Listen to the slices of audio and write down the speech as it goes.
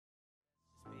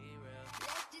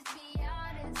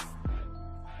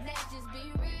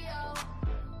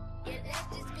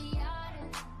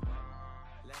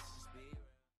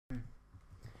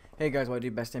Hey guys, what I do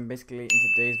best in basically in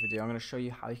today's video I'm going to show you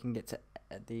how you can get to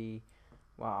the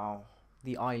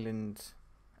island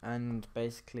and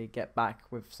basically get back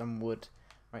with some wood.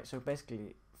 Right, so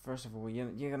basically first of all you're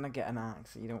going to get an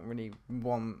axe that you don't really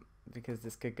want because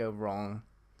this could go wrong,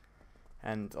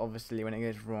 and obviously when it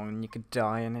goes wrong you could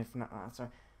die and everything like that,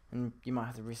 so and you might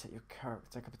have to reset your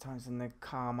character a couple of times and the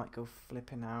car might go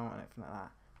flipping out and everything like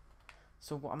that.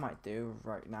 So what I might do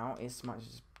right now is might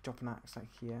just drop an axe like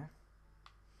here.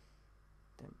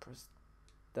 Then press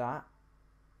that.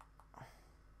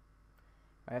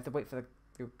 I have to wait for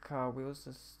the car wheels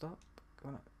to stop. Go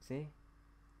on, see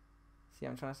what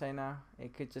I'm trying to say now?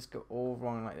 It could just go all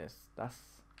wrong like this. That's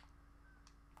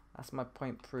my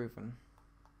point proven.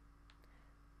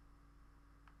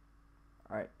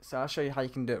 Alright, so I'll show you how you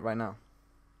can do it right now.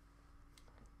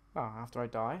 Well, after I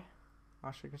die, I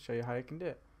can show you how you can do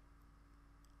it.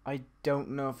 I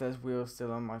don't know if there's wheels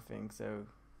still on my thing, so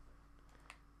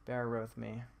bear with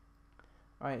me.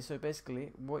 Alright, so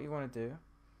basically what you want to do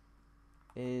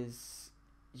is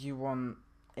you want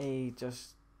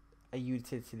just a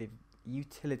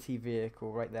utility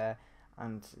vehicle right there,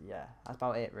 and yeah, that's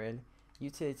about it really.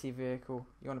 Utility vehicle,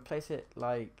 you want to place it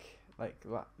like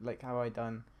how I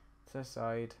done to the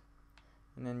side,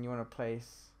 and then you want to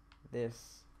place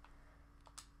this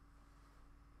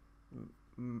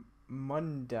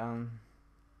mundown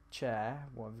chair,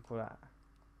 what do you call that?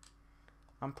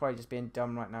 I'm probably just being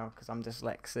dumb right now because I'm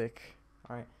dyslexic.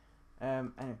 Alright.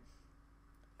 Anyway.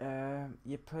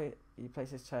 You place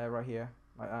this chair right here,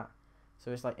 like that.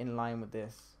 So it's like in line with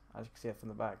this. As you can see it from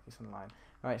the back, it's in line.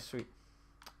 Alright, sweet.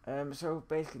 So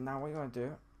basically now what you want to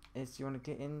do is you want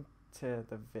to get into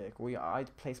the vehicle.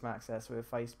 I'd place my access so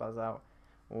if I spaz out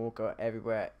or go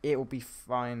everywhere, it will be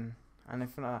fine. And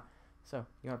everything like that. So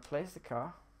you want to place the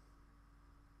car.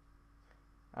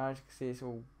 As you can see, it's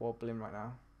all wobbling right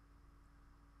now.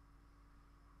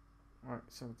 Right,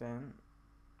 so then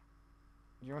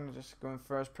you want to just go in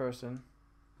first person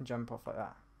and jump off like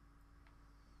that,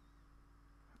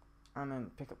 and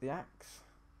then pick up the axe.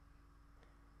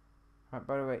 Right,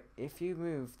 by the way, if you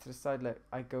move to the side, like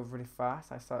I go really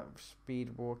fast, I start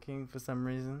speed walking for some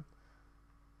reason.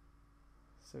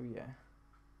 So yeah,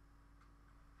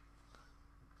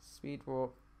 speed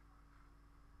walk.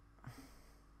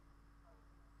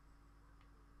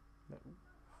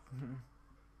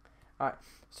 Alright,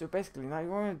 so basically now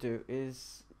what I'm going to do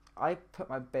is I put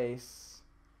my base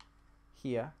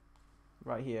here,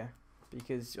 right here,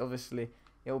 because obviously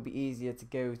it will be easier to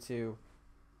go to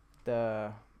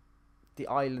the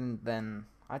island then.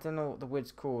 I don't know what the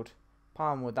wood's called.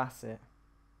 Palm wood, that's it.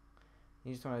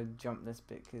 You just want to jump this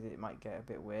bit because it might get a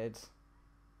bit weird.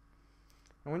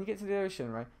 And when you get to the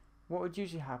ocean, right, what would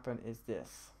usually happen is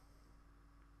this.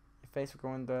 Your face will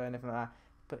go under and everything like that,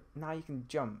 but now you can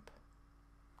jump.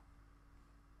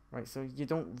 Right, so you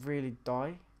don't really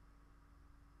die.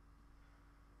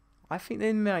 I think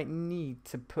they might need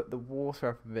to put the water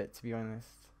up a bit, to be honest.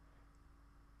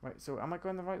 Right, so am I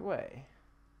going the right way?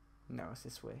 No, it's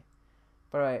this way.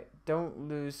 But right, don't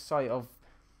lose sight of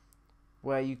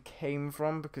where you came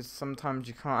from, because sometimes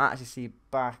you can't actually see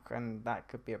back and that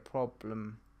could be a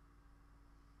problem.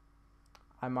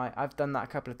 I've done that a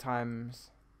couple of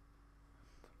times.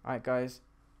 Alright guys,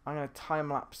 I'm going to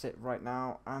time lapse it right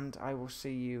now, and I will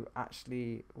see you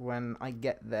actually when I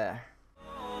get there.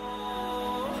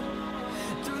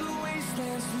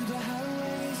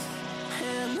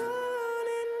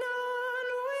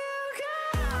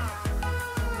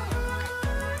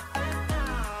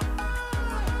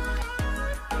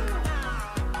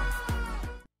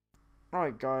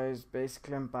 Alright guys,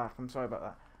 basically I'm back. I'm sorry about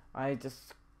that. I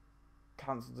just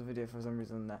cancelled the video for some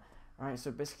reason there. Alright,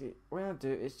 so basically what I'm going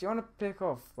to do is you want to pick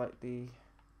off like I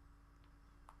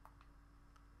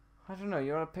don't know,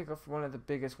 you want to pick off one of the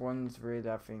biggest ones really,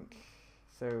 I think.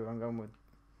 So I'm going with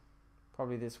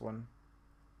probably this one.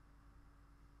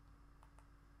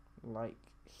 Like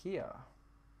here.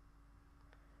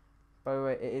 By the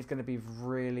way, it is going to be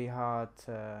really hard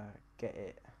to get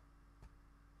it.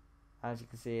 As you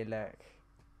can see, look.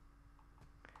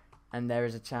 And there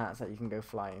is a chance that you can go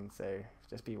flying, so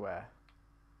just beware.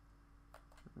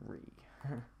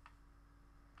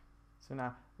 So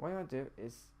now what you want to do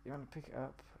is you want to pick it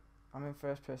up. I'm in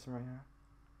first person right now.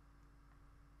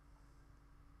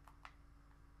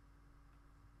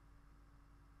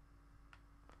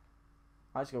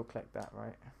 I just go collect that,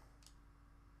 right?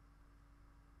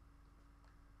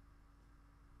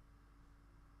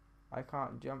 I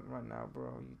can't jump right now,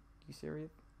 bro. You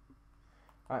serious?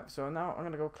 Alright, so now I'm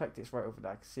gonna go collect this right over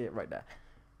there. I can see it right there.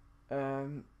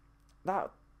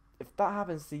 If that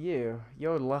happens to you,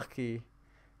 you're lucky.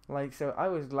 Like, so I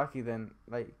was lucky then.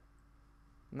 Like,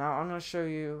 Now I'm going to show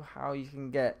you how you can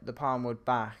get the palm wood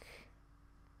back.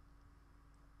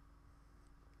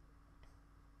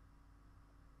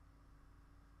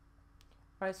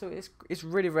 Right, so it's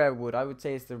really rare wood. I would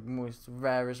say it's the most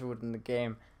rarest wood in the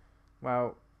game.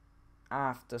 Well,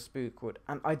 after spookwood,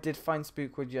 and I did find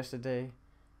spookwood yesterday.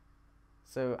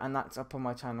 So, and that's up on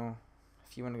my channel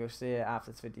if you want to go see it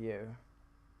after this video.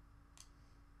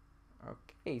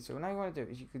 Okay, so now you want to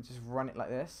do is you could just run it like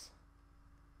this,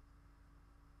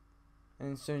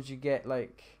 and as soon as you get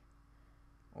like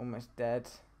almost dead,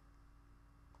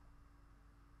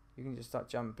 you can just start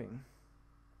jumping.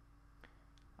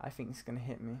 I think it's gonna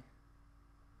hit me.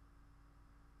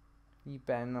 You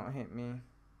better not hit me.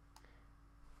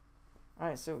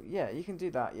 Alright, so yeah, you can do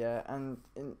that, yeah, and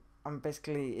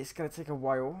basically it's gonna take a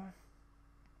while,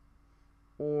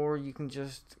 or you can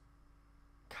just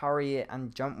carry it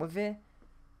and jump with it,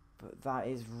 but that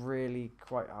is really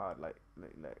quite hard. Like,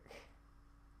 look.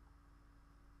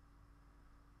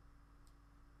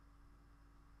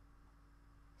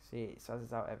 See, it says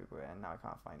it's out everywhere, and now I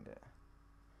can't find it.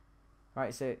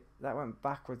 Right, so that went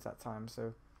backwards that time.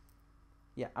 So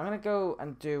yeah, I'm gonna go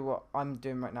and do what I'm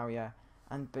doing right now. Yeah,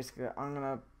 and basically I'm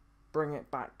gonna bring it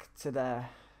back to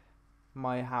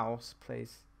my house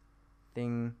place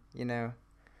thing, you know.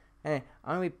 Anyway,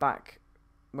 I'm gonna be back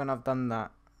when I've done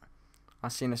that. I'll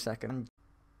see you in a second.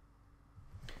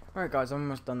 Alright guys, I'm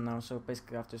almost done now, so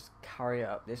basically I have to just carry it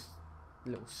up this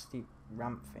little steep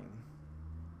ramp thing.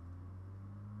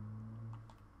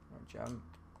 Jump,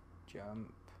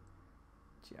 jump,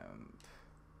 jump.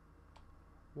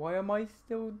 Why am I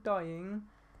still dying?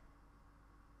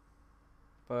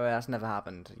 But that's never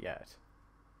happened yet.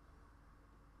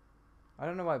 I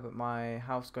don't know why, but my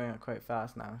house is going up quite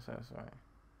fast now, so sorry.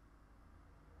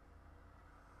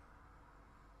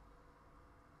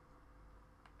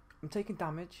 I'm taking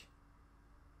damage.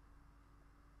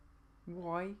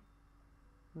 Why?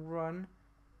 Run.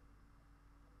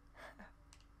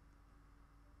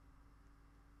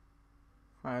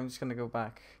 Alright, I'm just gonna go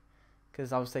back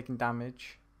because I was taking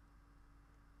damage.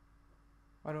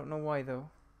 I don't know why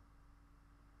though.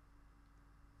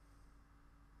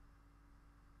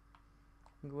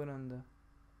 I'm going under.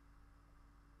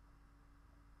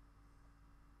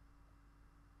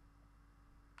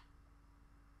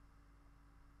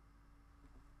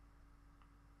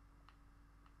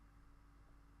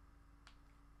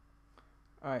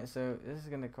 Alright, so this is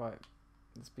gonna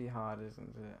be hard,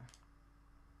 isn't it?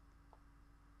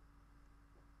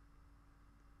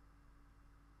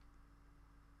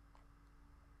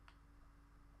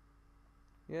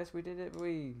 Yes, we did it,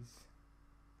 boys.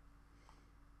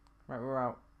 Right, we're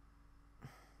out.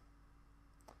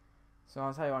 So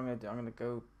I'll tell you what I'm gonna do. I'm gonna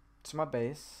go to my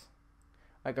base.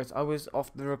 Alright guys, I was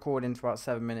off the recording for about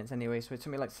 7 minutes anyway, so it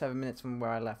took me like 7 minutes from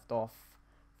where I left off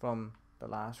from the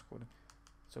last recording.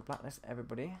 So blacklist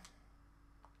everybody.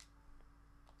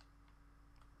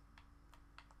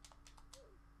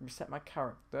 Reset my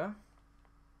character.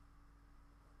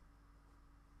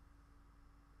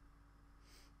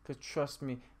 Because trust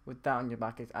me, with that on your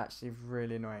back, it's actually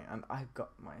really annoying. And I've got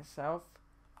myself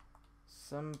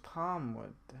some palm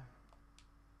wood.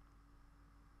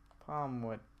 Palm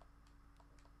wood.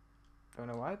 Don't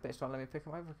know why, but it's not letting me pick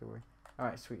up my vocabulary.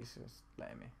 Alright, sweet, it's just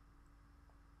letting me.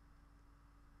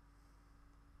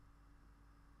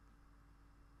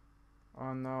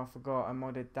 Oh no, I forgot, I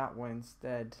modded that one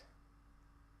instead.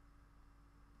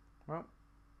 Well.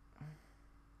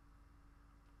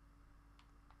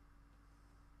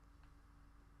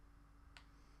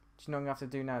 You know what I'm going to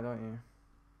have to do now, don't you?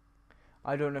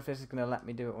 I don't know if this is going to let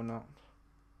me do it or not.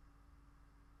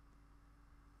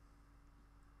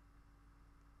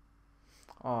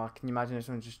 Oh, can you imagine if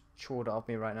someone just chawed it off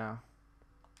me right now?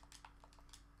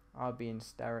 I'll be in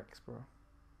hysterics, bro.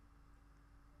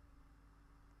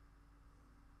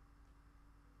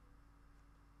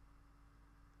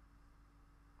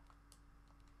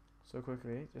 So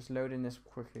quickly, just loading this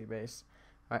quickly base.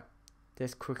 Alright,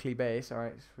 this quickly base,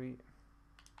 alright, sweet.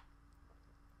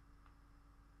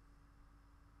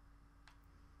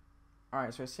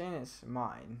 Alright, so it's saying it's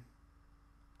mine.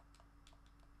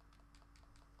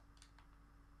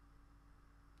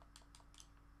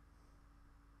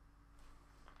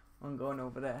 I'm going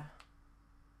over there.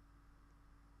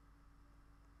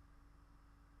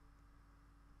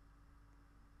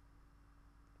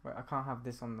 Wait, I can't have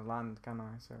this on the land, can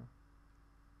I? So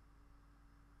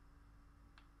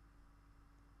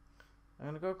I'm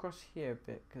gonna go across here a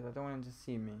bit because I don't want him to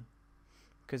see me,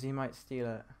 because he might steal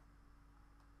it.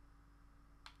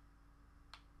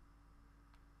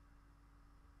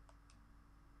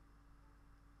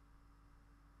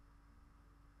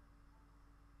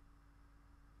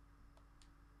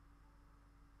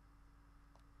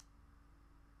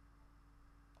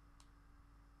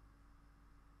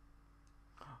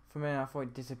 For a minute I thought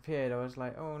it disappeared. I was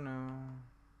like, oh no,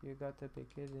 you got to be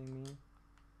kidding me.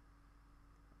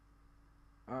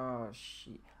 Oh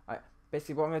shit.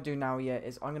 Basically what I'm going to do now, yeah,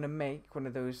 is I'm going to make one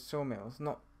of those sawmills.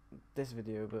 Not this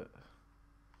video, but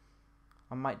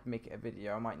I might make it a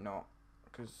video, I might not,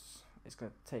 because it's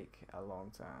going to take a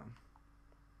long time.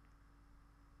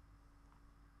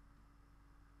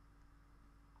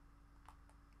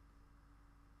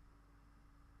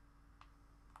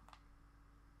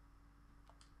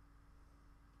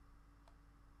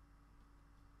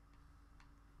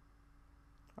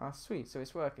 Ah, sweet, so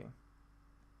it's working.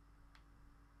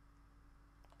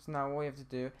 So now all you have to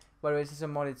do, by the way, this is a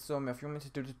modded sawmill. If you want me to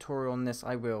do a tutorial on this,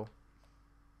 I will.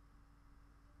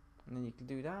 And then you can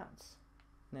do that.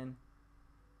 And then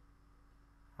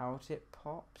out it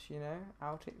pops, you know,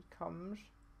 out it comes.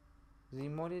 The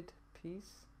modded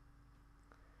piece.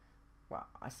 Well,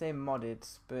 I say modded,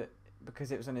 but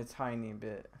because it was only a tiny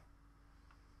bit,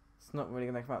 it's not really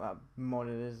gonna come out that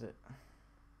modded, is it?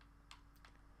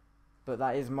 But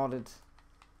that is modded.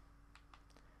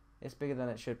 It's bigger than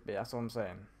it should be, that's all I'm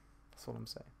saying. That's all I'm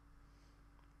saying.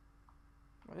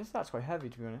 Well, this is actually quite heavy,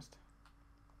 to be honest.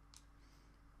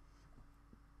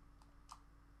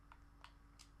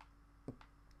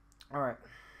 Alright.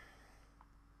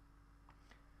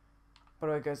 By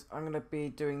the way guys, I'm going to be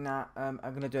doing that, I'm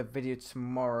going to do a video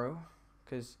tomorrow,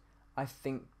 because I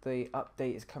think the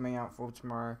update is coming out for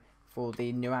tomorrow for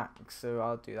the new axe, so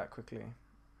I'll do that quickly.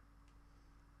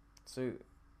 So,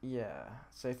 yeah.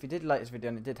 So if you did like this video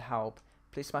and it did help,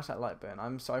 please smash that like button.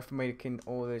 I'm sorry for making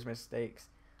all those mistakes,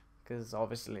 because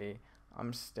obviously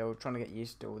I'm still trying to get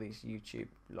used to all these YouTube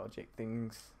logic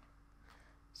things.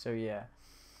 So yeah.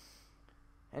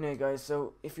 Anyway guys,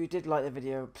 so if you did like the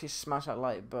video, please smash that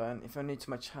like button. If you're new to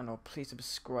my channel, please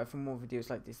subscribe for more videos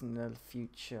like this in the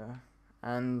future.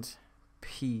 And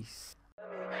peace.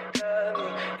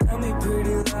 Tell me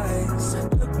pretty lies,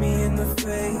 look me in the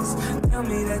face, tell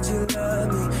me that you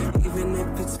love me, even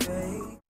if it's fake.